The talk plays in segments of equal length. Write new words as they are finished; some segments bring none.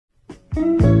Yo,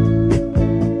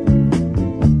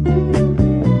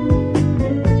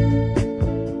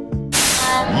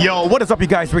 what is up, you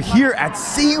guys? We're here at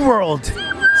SeaWorld.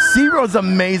 SeaWorld's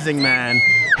amazing, man.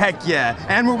 Heck yeah.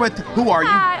 And we're with, who are you?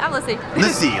 Hi, I'm Lissy.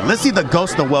 Lissy the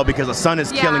ghost in the well because the sun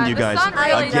is killing you guys. The sun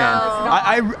really again.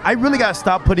 I really gotta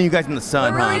stop putting you guys in the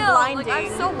sun, really huh? blinding.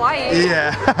 Like, I'm so white.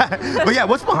 Yeah. But yeah,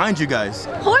 what's behind you guys?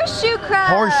 Horseshoe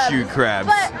crabs. Horseshoe crabs.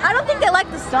 But I don't think they like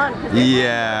the sun.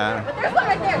 Yeah. But there's one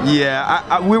right there.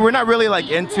 Yeah. We're not really like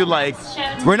into like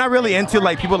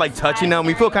people like touching them.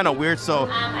 We feel kind of weird, so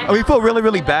we feel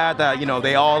really bad that, you know,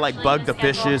 they all like bug the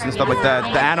fishes and stuff like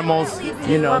that. The animals,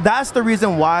 you know. That's the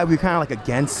reason why we kind of like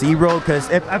against SeaWorld, because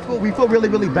we feel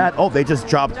really bad. Oh, they just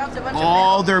dropped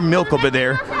all their milk over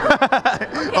there.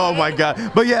 Oh my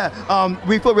god. But yeah,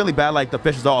 we feel really bad, like the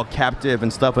fish is all captive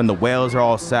and stuff, and the whales are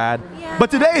all sad. Yeah.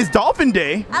 But today is dolphin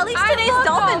day. At least today's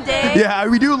dolphin day. Yeah,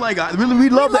 we do like we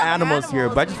love the animals here,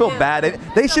 but I just feel bad.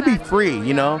 They should be free,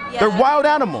 you know. Yeah. They're wild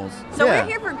animals. So we're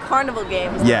here for carnival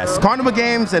games. Yes, carnival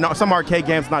games and some arcade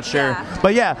games, not sure. Yeah.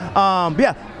 But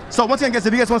yeah, so once again, guys,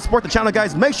 if you guys want to support the channel,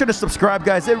 guys, make sure to subscribe,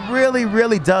 guys. It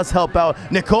really does help out.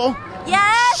 Nicole?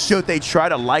 Yes? Should they try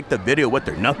to like the video with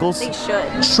their knuckles? They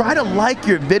should. Try to like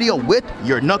your video with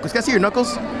your knuckles. Can I see your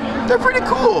knuckles? They're pretty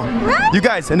cool. Right? You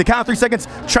guys, in the count of 3 seconds,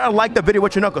 try to like the video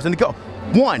with your knuckles. And go.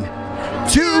 1,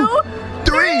 2,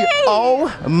 3.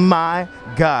 Oh my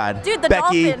God. Dude, the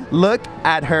Becky, dolphin. look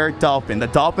at her dolphin. The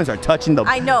dolphins are touching the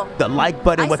like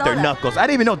button with their knuckles. I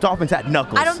didn't even know dolphins had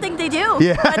knuckles. I don't think they do.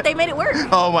 Yeah. But they made it work.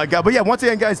 Oh my God. But yeah, once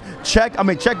again, guys, check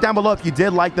down below if you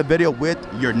did like the video with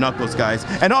your knuckles, guys.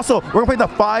 And also, we're gonna play the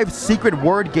 5 secret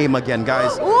word game again,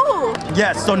 guys. Ooh.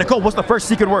 Yes. So Nicole, what's the first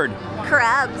secret word?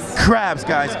 Crabs. Crabs,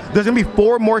 guys. There's gonna be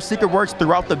 4 more secret words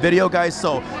throughout the video, guys.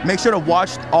 So make sure to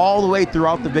watch all the way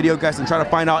throughout the video, guys, and try to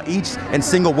find out each and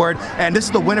single word. And this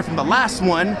is the winner from the last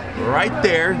one, right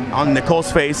there on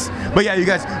Nicole's face. But yeah, you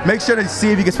guys, make sure to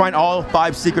see if you can find all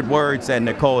 5 secret words. And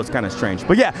Nicole is kind of strange.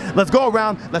 But yeah, let's go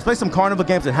around. Let's play some carnival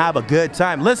games and have a good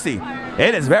time. Lissy,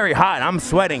 it is very hot. I'm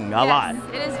sweating a lot.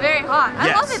 It is very hot.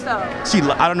 I love it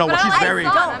though. I don't know what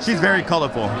she's very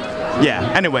colorful.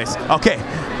 Yeah. Anyways, okay,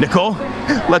 Nicole,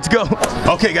 let's go.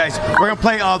 Okay, guys, we're gonna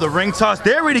play the ring toss.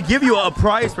 They already give you a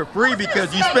prize for free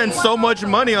because you spend so much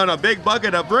money on a big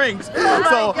bucket of rings.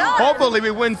 So hopefully we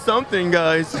win something,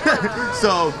 guys.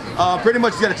 So pretty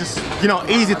much you gotta just, you know,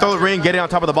 easy throw the ring, get it on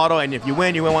top of the bottle, and if you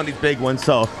win one of these big ones.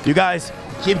 So you guys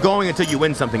keep going until you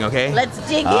win something, okay? Let's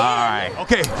dig in. All right.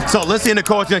 Okay, so Lissy and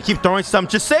Nicole are gonna keep throwing some.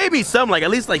 Just save me some, like at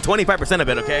least like 25% of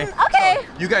it, okay? Okay.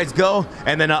 So you guys go,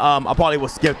 and then I probably will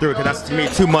skip through it because that's to me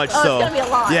too much. Oh, so it's gonna be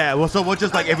a lot. yeah, well, so we'll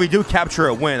just like if we do capture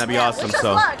a win, that'd be awesome.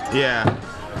 So yeah.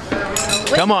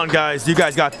 Come on, guys, you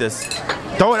guys got this.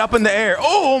 Throw it up in the air.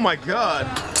 Oh my God.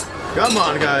 Come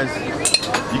on, guys.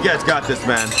 You guys got this,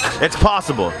 man. It's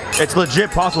possible. It's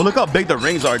legit possible. Look how big the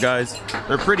rings are, guys.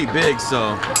 They're pretty big,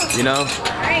 so, you know,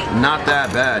 not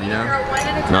that bad, you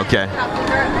know? Okay.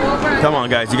 Come on,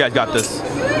 guys. You guys got this.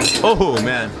 Oh,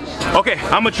 man. Okay,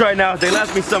 I'm gonna try it now. They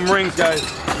left me some rings, guys.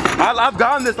 I've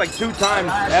gotten this like 2 times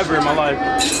ever in my life.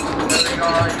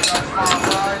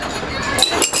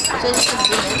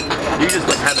 You just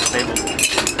like have it stable.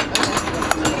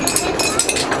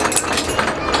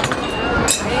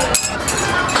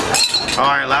 All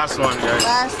right, last one, guys.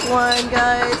 Last one,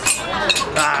 guys.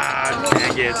 Ah,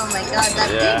 dang it. Oh my God, that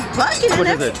big bucket and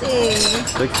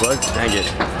everything. Big bucket? Dang it.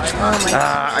 Oh my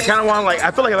God. I kind of want I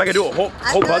feel like if I could do a whole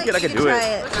bucket, I could do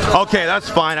it. Okay, that's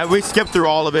fine. We skipped through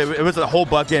all of it. It was a whole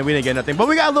bucket and we didn't get nothing. But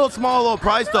we got a small little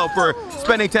prize though for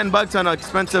spending 10 bucks on an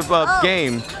expensive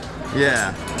game.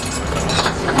 Yeah.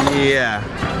 Yeah.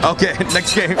 Okay,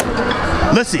 next game.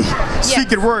 Lissy,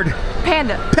 secret word.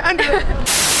 Panda. Panda.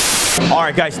 All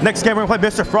right, guys, next game we're gonna play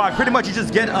Mr. Frog. Pretty much you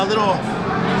just get a little,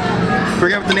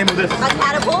 forget what the name of this. A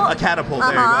catapult? A catapult,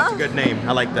 there you go, that's a good name.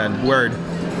 I like that word.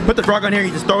 Put the frog on here,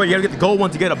 you just throw it, you gotta get the gold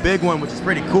one to get a big one, which is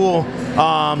pretty cool.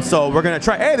 So we're gonna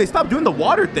try, hey, they stopped doing the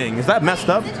water thing. Is that messed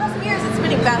up? It's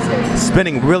spinning faster. It's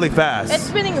spinning really fast. It's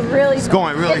spinning really fast. It's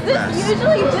going really fast. Is this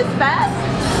usually this fast?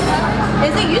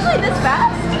 Is it usually this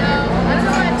fast? No, I don't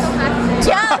know why it's so fast.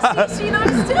 Yeah, she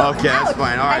noticed too. Okay, that's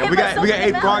fine. All right, we got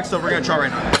 8 frogs, so we're gonna try right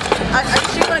now. Are you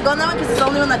sure you want to go on that one? Because it's the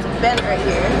only one that's bent right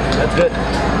here. That's good.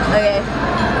 Okay.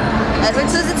 Edward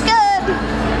says it's good.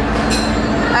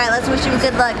 Alright, let's wish him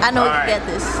good luck. I know we can get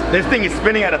this. This thing is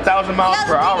spinning at 1,000 miles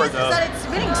per hour, though. That it's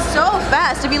spinning so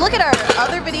fast. If you look at our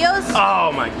other videos,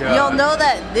 oh my God, you'll know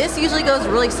that this usually goes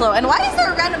really slow. And why is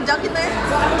there a random duck in there?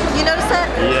 You notice that?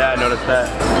 Yeah, I noticed that.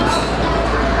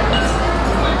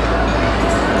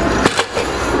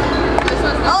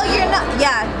 Oh, you're not.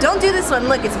 Yeah, don't do this one.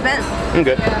 Look, it's bent. I'm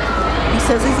good. He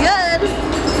says he's good.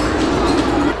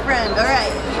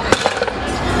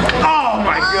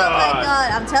 God. Oh my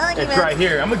God, I'm telling you, it's man. right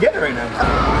here. I'm gonna get it right now.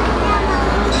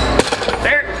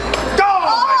 There. Go!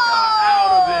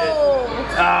 Oh my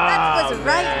God, out of it. That was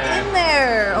right in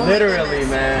there. Oh literally,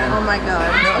 man. Oh my God.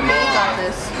 Okay, you got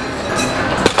this.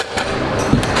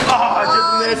 Oh, I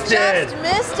just missed it. Just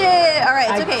missed it. All right,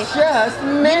 it's okay. Just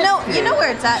missed it. You know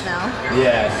where it's at now.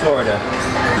 Yeah, sorta.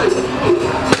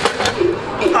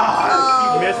 Oh, I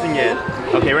keep missing it.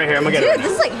 Okay, right here. I'm gonna get it. Dude,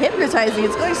 this is like hypnotizing.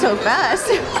 It's going so fast.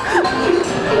 Come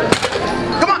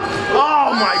on.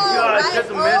 Oh my God, right just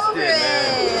missed it.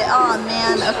 Man. Oh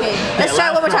man. Okay, let's try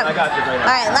it one more time. I got this right now.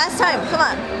 All right, last time. Come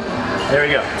on. There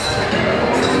we go.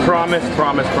 Promise,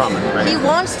 promise, promise. Right he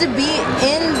wants to be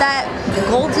in that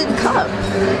golden cup.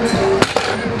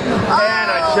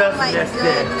 And I just missed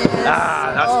it.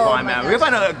 Ah, that's fine, man. We're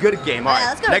gonna find a good game. All right,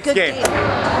 let's go. next game.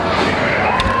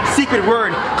 Secret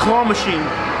word, claw machine.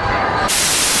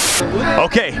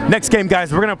 Okay, next game,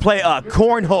 guys. We're gonna play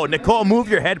cornhole. Nicole, move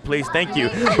your head, please. Thank you.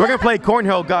 We're gonna play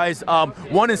cornhole, guys. 1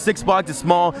 and 6 blocks is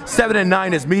small, 7 and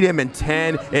 9 is medium, and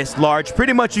 10 is large.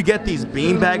 Pretty much, you get these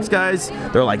bean bags, guys.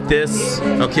 They're like this,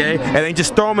 okay? And then you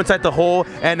just throw them inside the hole.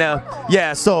 And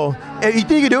yeah, so you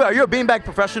think you can do it? Are you a beanbag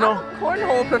professional? I'm a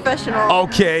cornhole professional.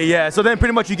 Okay, yeah. So then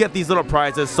pretty much you get these little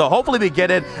prizes. So hopefully we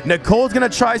get it. Nicole's gonna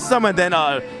try some, and then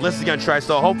Lissy's gonna try.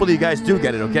 So hopefully you guys do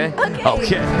get it, okay?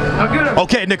 Okay.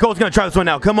 Okay, Nicole's gonna try this one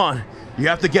now. Come on. You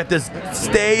have to get this.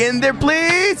 Stay in there,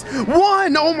 please.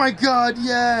 1. Oh my God,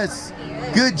 yes.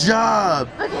 Good job.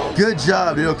 Good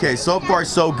job, dude. Okay, so far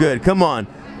so good. Come on.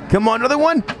 Come on, another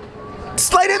one.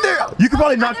 Slide in there. You could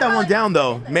probably knock that one down,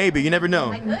 though. Maybe. You never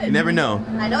know. You never know.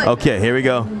 I know. Okay, here we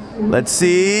go. Let's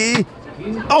see.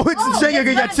 Oh, it's shaking.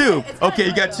 Okay, you got 2. Okay,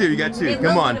 you got 2. You got 2.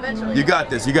 Come on. You got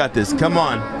this. You got this. Come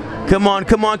on. Come on.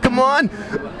 Come on. Come on.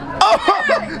 Oh!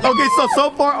 Okay,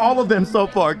 so far, all of them so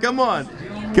far. Come on.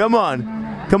 Come on.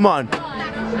 Come on.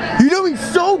 You're doing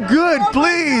so good.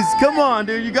 Please. Come on,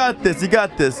 dude. You got this. You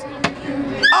got this.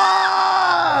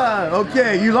 Ah!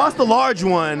 Okay, you lost the large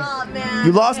one. Oh, man.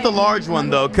 You lost the large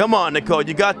one, though. Come on, Nicole.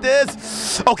 You got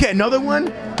this. Okay, another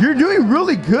one. You're doing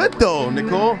really good, though,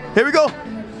 Nicole. Here we go.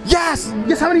 Yes.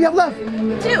 Yes, how many do you have left?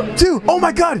 2. 2. Oh,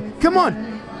 my God. Come on.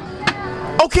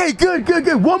 Okay, good, good,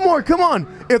 good. One more. Come on.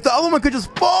 If the other one could just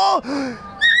fall.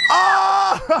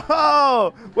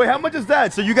 Oh! Wait, how much is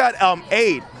that? So you got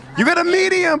 8. You got a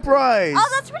medium prize. Oh,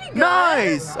 that's pretty good.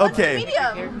 Nice. What's okay.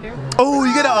 medium? Oh,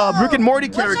 you get a Rick and Morty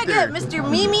character. What should I get? Mr.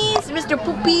 Mimi's, Mr.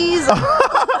 Poopies.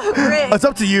 It's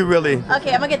up to you, really.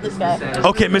 Okay, I'm gonna get this guy.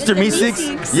 Okay, Mr.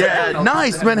 Meeseeks. Yeah,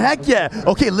 nice, man. Heck yeah.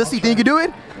 Okay, Lissy, think you can do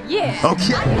it? Yeah.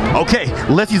 Okay. Okay,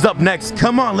 Lissy's up next.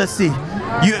 Come on, Lissy.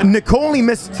 Nicole only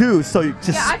missed 2, so you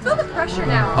just. Yeah, I feel the pressure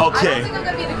now. Okay. I don't think I'm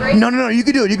gonna be the greatest. No, you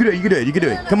can do it. You can do it. You can do it. You can do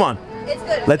it. Come on. It's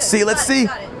good. Let's see. Let's see.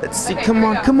 Let's see. Come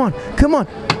on. Come on. Come on.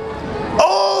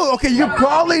 Oh, okay. You could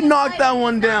probably knock that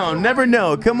one down. Never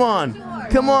know. Come on.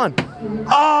 Come on.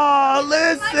 Oh,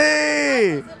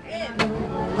 Lissy.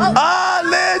 Ah,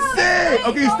 Lissy.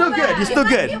 Okay, you're still good. You're still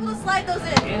good.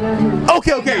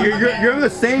 Okay. You're in the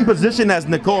same position as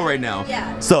Nicole right now.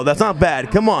 Yeah. So that's not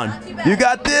bad. Come on. You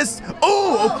got this.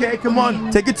 Oh, okay. Come on.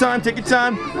 Take your time. Take your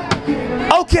time.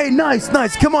 Okay, nice.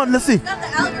 Come on, Lissy.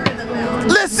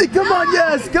 Lissy, come on.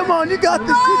 Yes, come on. You got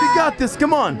this. You got this.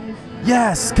 Come on.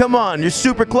 Yes, come on. You're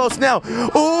super close now.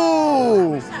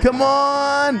 Oh, come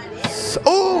on.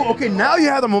 Oh, okay. Now you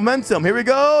have the momentum. Here we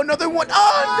go. Another one.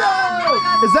 Oh, no.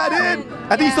 Is that it?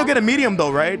 I think you still get a medium, though,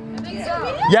 right?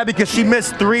 Yeah, because she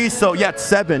missed 3, so yeah, it's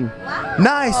 7.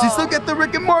 Nice. You still get the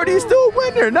Rick and Morty. You're still a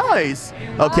winner. Nice.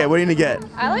 Okay, what are you going to get?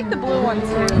 I like the blue one,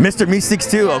 too. Mr. Meeseeks,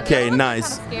 too? Okay,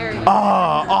 nice. Kind of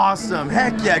oh, awesome.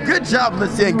 Heck yeah. Good job,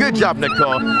 Lissy, and good job,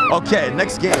 Nicole. Okay,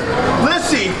 next game.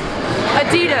 Lissy.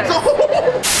 Adidas.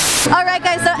 All right,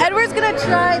 guys. So Edward's gonna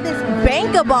try this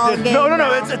bank-a-ball game. No.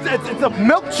 It's a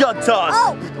milk jug toss.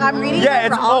 Oh, I'm reading. Yeah,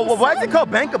 it's why is it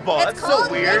called bank-a-ball? That's so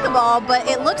weird. Bank-a-ball, but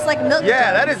it looks like milk.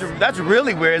 Yeah, jugs. that's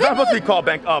really weird. It's not supposed to be called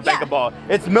bank-a-ball.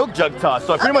 It's milk jug toss.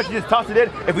 So pretty much you just toss it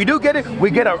in. If we do get it, we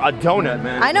get a donut,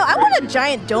 man. I know. I want a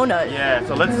giant donut. Yeah.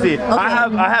 So let's see. Okay.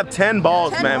 I have 10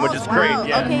 balls, 10 man, balls? Which is great. Wow.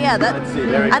 Yeah. Okay, yeah. Let's see.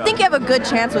 There we go. I think you have a good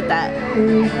chance with that.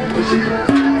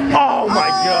 Oh my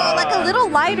God! Like a little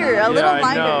lighter, a little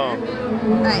lighter. I know. All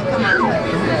right, come on.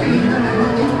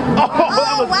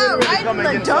 Oh, wow, right in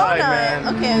the inside, donut.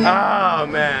 Man. Okay. Oh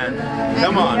man!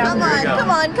 Come on.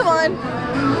 Come on.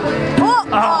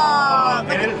 Oh,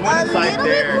 and it went inside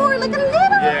there. A little bit more.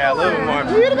 Yeah, a little bit more.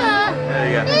 There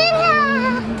you go.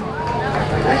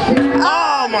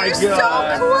 Oh my God! You're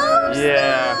so close.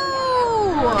 Yeah. Though.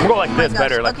 We'll go like this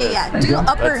better. Like okay, this. yeah. Do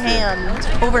upper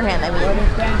hand. Overhand, I mean.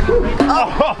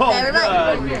 Oh, everybody.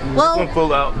 God. Well, This one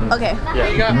full out. okay. Yeah.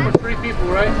 You got for 3 people,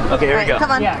 right? Okay, here we go.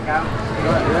 Come on. Yeah, got it.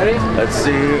 Ready? Let's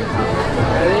see.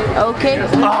 Okay. Oh,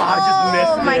 I just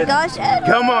missed Oh my it. gosh, Ed.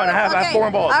 Come on, I have 4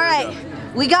 balls. All right.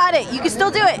 We got it. You can still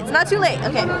do it. It's not too late.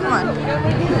 Okay, come on.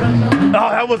 Oh,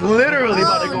 that was literally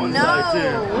about to go inside no.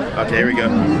 too. Okay, here we go.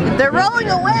 They're rolling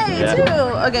away too.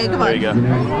 Okay, come on. There you go.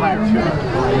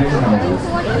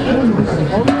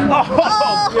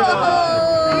 Oh,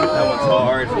 God. That one's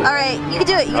hard. All right, you can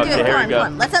do it. You can do it. here we Come go.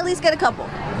 on. Let's at least get a couple.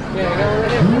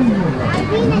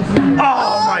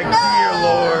 Oh, my dear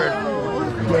Lord.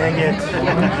 Dang it.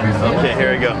 Okay,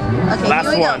 here we go. Okay, Last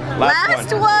here we one. go.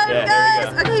 Last one. Yeah,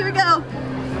 guys. Okay, here we go.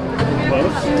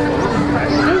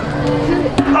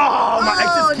 Oh, my, I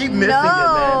just keep missing it,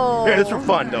 man. Here, this is for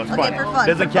fun, though. It's Okay, fun. for fun,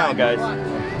 Doesn't for count, fun. guys.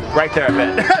 Right there, I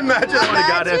bet. Imagine I would have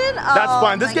got it. That's Oh,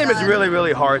 fine. This my game is God. really,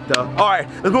 really hard, though. All right,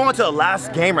 let's move on to the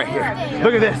last game right here.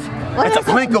 Look at this. It's a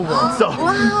Plinko one. So,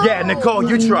 Wow. yeah, Nicole,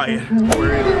 you try it.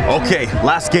 Okay,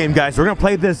 last game, guys. We're gonna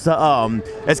play this.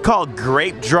 It's called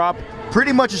Grape Drop.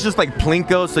 Pretty much it's just like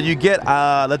Plinko, so you get,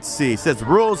 let's see, it says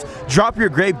rules, drop your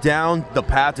grape down the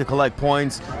path to collect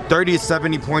points. 30 to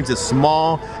 70 points is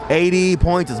small, 80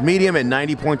 points is medium, and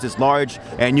 90 points is large.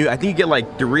 And I think you get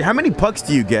like 3, how many pucks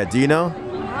do you get, do you know?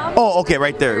 Oh, okay,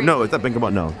 right there. No, it's not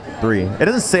Plinko, no, 3. It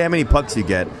doesn't say how many pucks you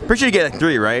get. Pretty sure you get like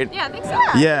 3, right? Yeah, I think so.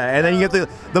 Yeah, and then you get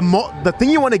the thing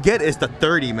you want to get is the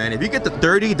 30, man. If you get the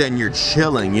 30, then you're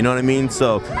chilling, you know what I mean?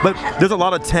 So, but there's a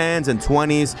lot of 10s and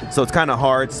 20s, so it's kind of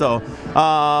hard. So,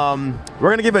 we're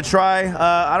gonna give it a try.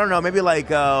 I don't know, maybe like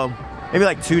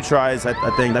 2 tries. I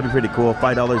think that'd be pretty cool.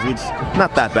 $5 each,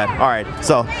 not that bad. All right,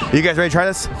 so you guys ready to try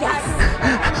this?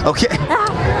 Yes. Okay.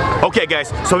 Okay,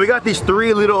 guys. So we got these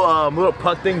 3 little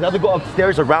puck things. I have to go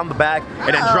upstairs around the back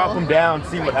and then drop them down,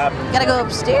 see what happens. Gotta go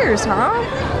upstairs, huh?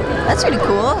 That's pretty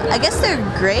cool. I guess they're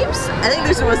grapes. I think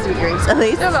they're supposed to be grapes, at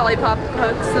least. They're lollipop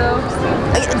pucks, though.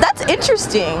 That's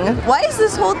interesting. Why is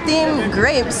this whole theme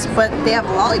grapes, but they have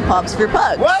lollipops for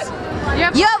pugs? What?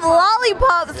 You have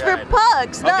lollipops for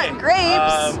pugs, not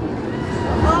grapes.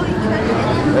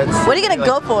 What are you gonna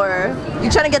go for?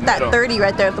 You're trying to get that 30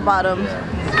 right there at the bottom.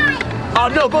 Oh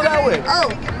no, go that way. Oh.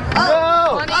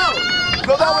 No.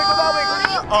 Go that way, go that way.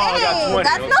 Oh, I got 20.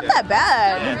 That's not that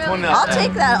bad. Yeah, 20 not I'll bad.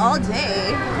 take that all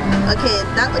day. Okay,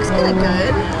 that looks kind of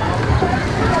good.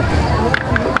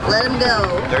 Let him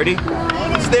go. 30.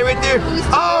 Stay right there.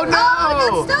 Oh no!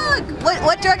 Oh, it got stuck.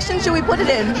 What direction should we put it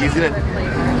in? He's gonna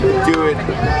do it.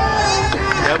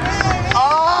 Yep.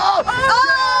 Oh!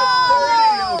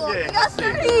 Oh! Yes,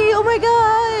 30. Okay. We got 30. Oh my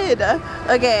god.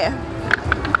 Okay.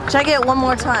 Try to get it one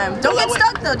more time. Don't get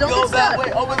stuck though. Don't get stuck. Go that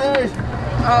way, over there.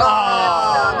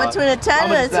 Oh, between a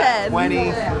 10 and a 10.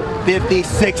 20, 50,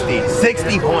 60.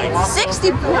 60 points.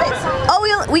 60 points.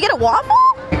 Oh, we get a waffle?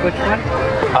 Which one?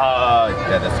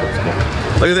 Yeah, that's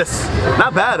cool. Look at this.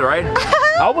 Not bad, right?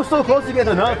 I was so close to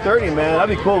getting another 30, man.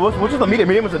 That'd be cool. Which is the medium?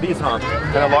 Medium was these, huh?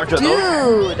 And a larger of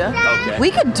those? Dude. Okay.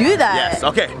 We could do that. Yes.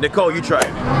 Okay, Nicole, you try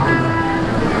it.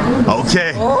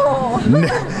 Okay. Oh.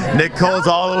 Nicole's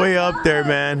all the way up there,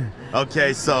 man.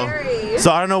 Okay, so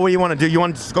I don't know what you want to do. You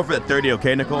want to just go for the 30,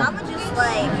 okay, Nicole? I'm just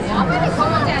like.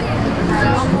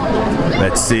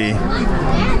 Let's see.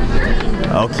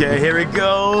 Okay, here it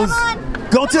goes. Come on.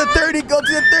 Go to the 30. Go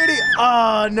to the 30.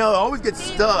 Oh no, I always get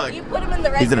stuck. You put him in the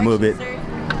right He's gonna move it. direction,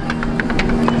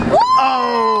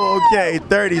 Oh, okay,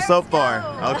 30 so far.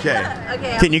 Okay.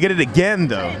 Okay. Can you get it again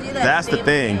though? do that That's the same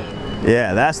thing.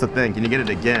 Yeah, that's the thing. Can you get it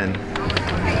again?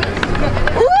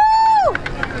 Woo!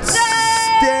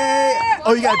 Stay.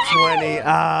 Oh, you got 20. You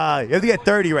have to get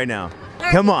 30 right now.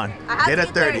 30. Come on. I have Get to a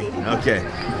get 30. 30. Okay.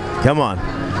 Come on.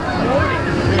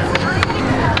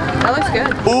 That looks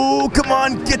good. Oh, come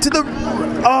on. Get to the.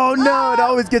 Oh no, it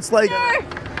always gets like.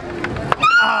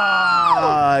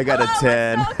 I got a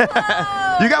 10.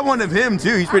 You got one of him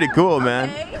too. He's pretty cool, man.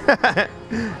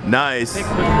 Nice.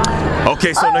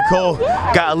 Okay, so Nicole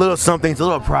got a little something. It's a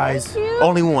little prize.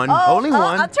 Only one. Only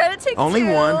one. I'll try to take Only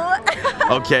 2. one.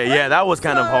 Okay, yeah, that was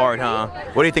kind of hard, huh?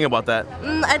 What do you think about that?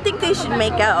 I think they should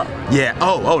make out. Yeah.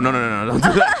 Oh, no. Don't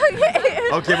do that. Okay.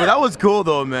 Okay, but that was cool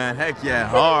though, man. Heck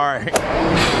yeah. All right.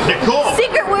 Nicole.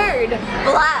 Secret word.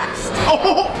 Blast.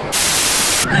 Oh.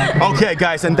 Okay,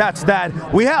 guys, and that's that.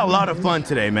 We had a lot of fun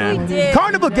today, man. We did.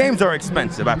 Carnival games are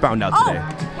expensive, I found out today.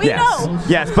 We know.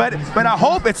 Yes, but I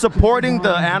hope it's supporting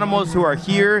the animals who are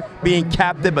here being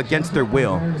captive against their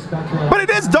will. But it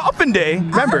is Dolphin Day,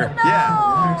 remember? Oh, no.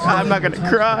 Yeah. I'm not gonna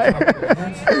cry.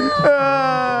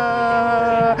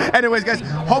 Anyways, guys,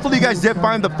 hopefully you guys did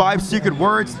find the 5 secret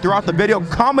words throughout the video.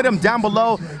 Comment them down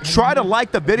below. Try to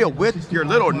like the video with your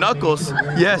little knuckles.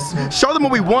 Yes. Show them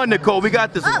what we won, Nicole. We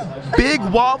got this big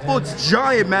waffle. It's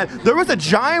giant, man. There was a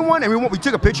giant one, and we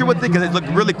took a picture with it because it looked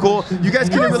really cool. You guys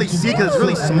couldn't really see because it's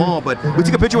really small, but we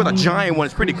took a picture with a giant one.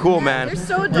 It's pretty cool, man. They're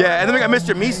so dope. Yeah, and then we got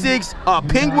Mr. Meeseeks,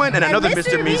 Penguin, and another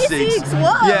Mr. Meeseeks.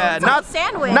 Whoa, Yeah,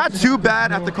 not too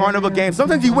bad at the carnival game.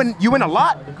 Sometimes you win a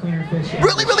lot,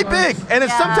 really big, and then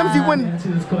sometimes you win.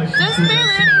 Just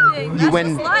barely anything. You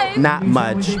win not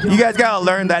much. You guys gotta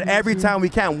learn that every time we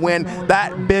can't win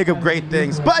that big of great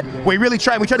things, but we really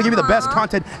try. We try to give you the best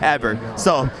content ever.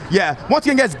 So yeah, once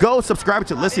again, guys, go subscribe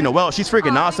to Lissy Noel. She's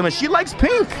freaking awesome, and she likes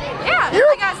pink. Yeah, if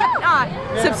you guys have not,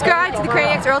 subscribe to the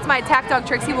Craniacs or else my attack dog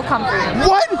Trixie will come for you.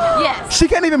 What? Yes. She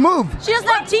can't even move. She doesn't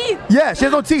have teeth. Yeah, she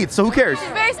has no teeth, so who cares? She's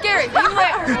very scary.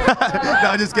 Beware.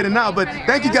 No, just kidding now, but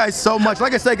thank you guys so much.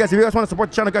 Like I said, guys, if you guys want to support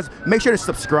the channel, guys, make sure to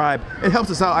subscribe. It helps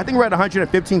us out. I think we're at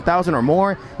 115,000 or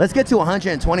more. Let's get to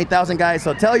 120,000, guys.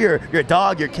 So tell your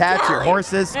dog, your cats, your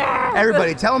horses,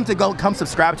 everybody, tell them to come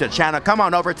subscribe to the channel. Come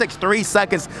on over. It takes 3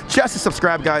 seconds just to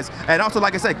subscribe, guys. And also,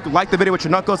 like I said, like the video with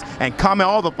your knuckles and comment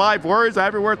all the 5 words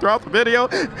everywhere throughout the video.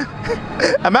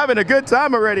 I'm having a good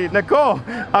time already. Nicole,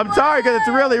 I'm tired because it's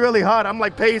really hot. I'm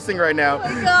like pacing right now. Oh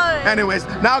my God. Anyways,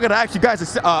 now I'm gonna ask you guys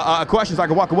a question so I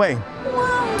can walk away.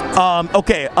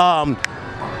 Okay,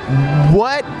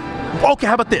 okay,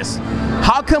 how about this?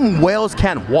 How come whales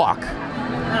can't walk?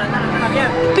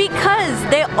 Because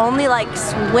they only like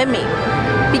swimming.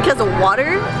 Because the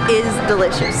water is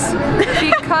delicious.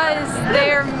 Because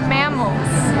they're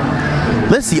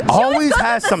mammals. Lissy always goes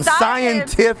has with some the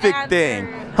science scientific answer. thing.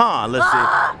 Huh,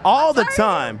 Lissy? All the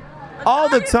time. All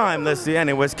the time, Lissy.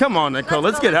 Anyways, come on, Nicole.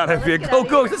 Let's get out of here. Go.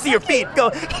 Let's see your feet. Go.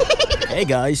 Hey,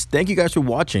 guys. Thank you guys for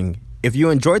watching. If you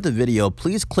enjoyed the video,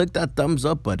 please click that thumbs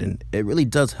up button. It really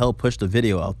does help push the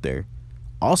video out there.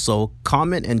 Also,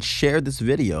 comment and share this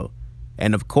video.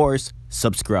 And of course,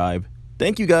 subscribe.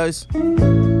 Thank you, guys.